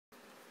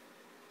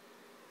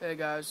Hey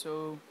guys,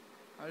 so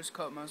I just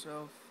cut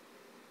myself,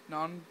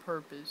 not on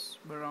purpose,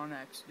 but on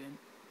accident,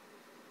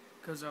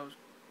 because I was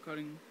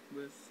cutting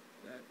with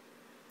that,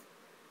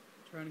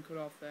 trying to cut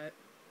off that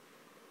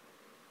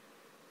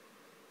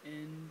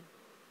end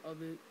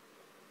of it,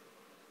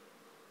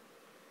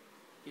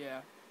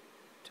 yeah,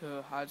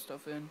 to hide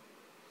stuff in,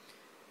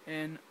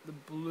 and the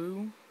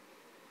blue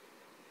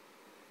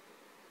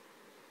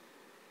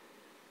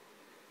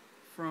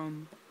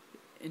from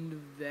the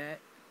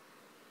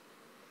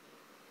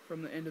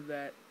end of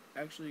that,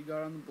 actually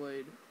got on the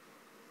blade,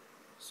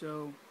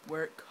 so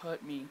where it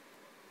cut me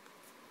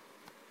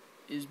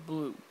is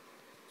blue.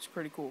 It's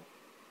pretty cool.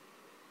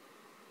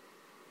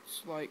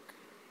 It's like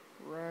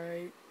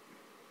right,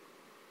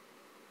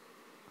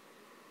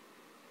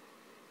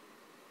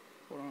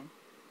 hold on,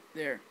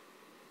 there,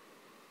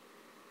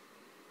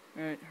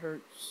 and it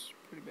hurts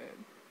pretty bad.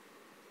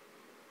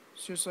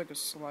 It's just like a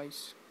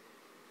slice.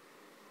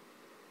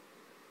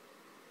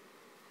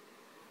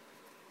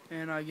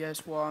 And I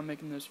guess while I'm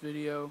making this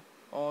video,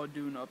 I'll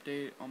do an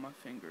update on my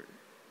finger.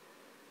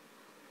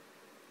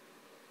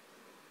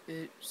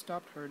 It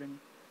stopped hurting.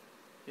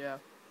 Yeah,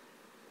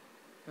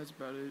 that's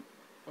about it.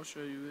 I'll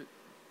show you it.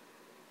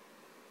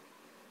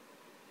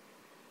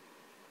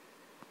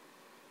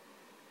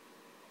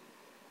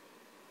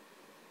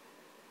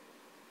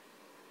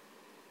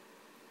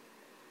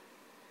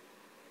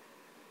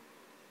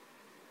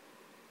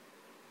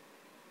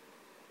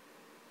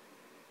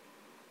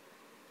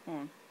 Hold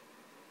on.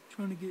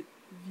 Trying to get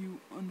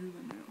view under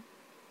the nail.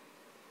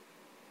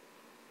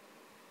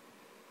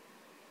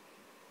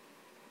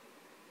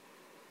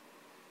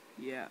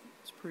 Yeah,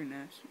 it's pretty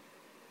nasty.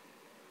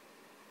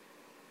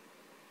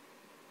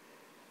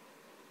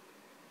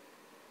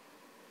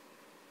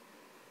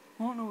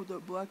 I don't know what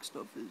that black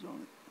stuff is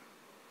on it.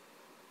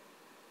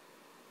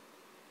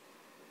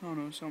 I don't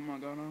know, something I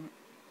got on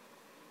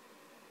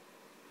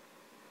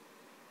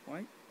it.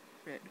 White,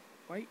 red,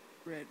 white,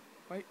 red,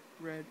 white,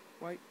 red,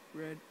 white,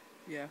 red,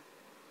 yeah.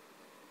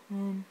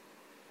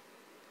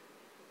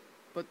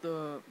 But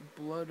the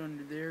blood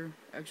under there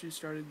actually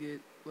started to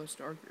get less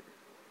darker.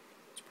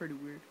 It's pretty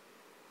weird.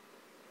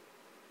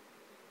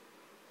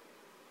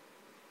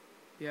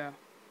 Yeah,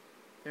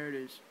 there it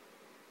is.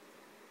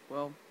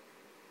 Well,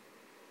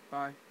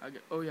 bye.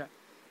 Oh yeah,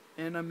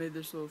 and I made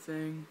this little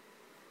thing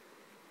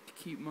to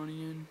keep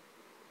money in.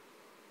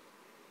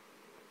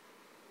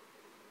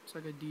 It's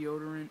like a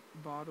deodorant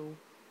bottle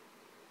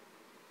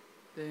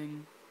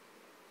thing,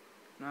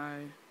 and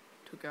I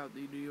took out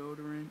the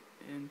deodorant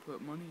and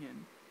put money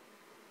in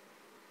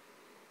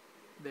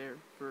there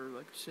for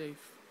like a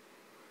safe.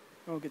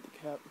 I'll get the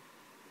cap.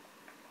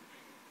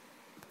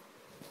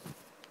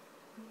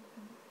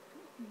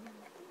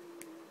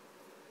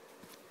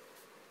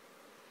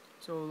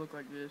 So it'll look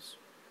like this.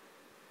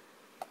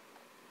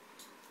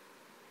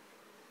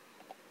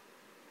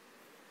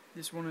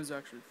 This one is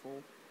actually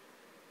full.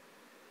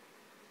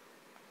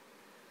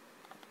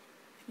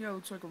 Yeah, it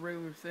looks like a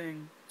regular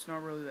thing. It's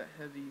not really that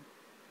heavy.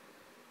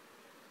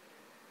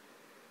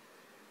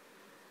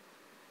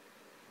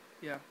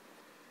 Yeah,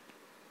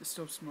 this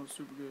stuff smells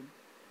super good.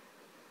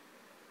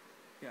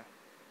 Yeah.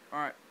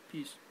 Alright,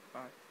 peace.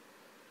 Bye.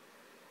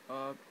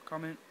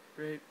 Comment,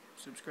 rate,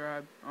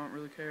 subscribe. I don't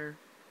really care.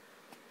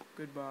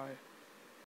 Goodbye.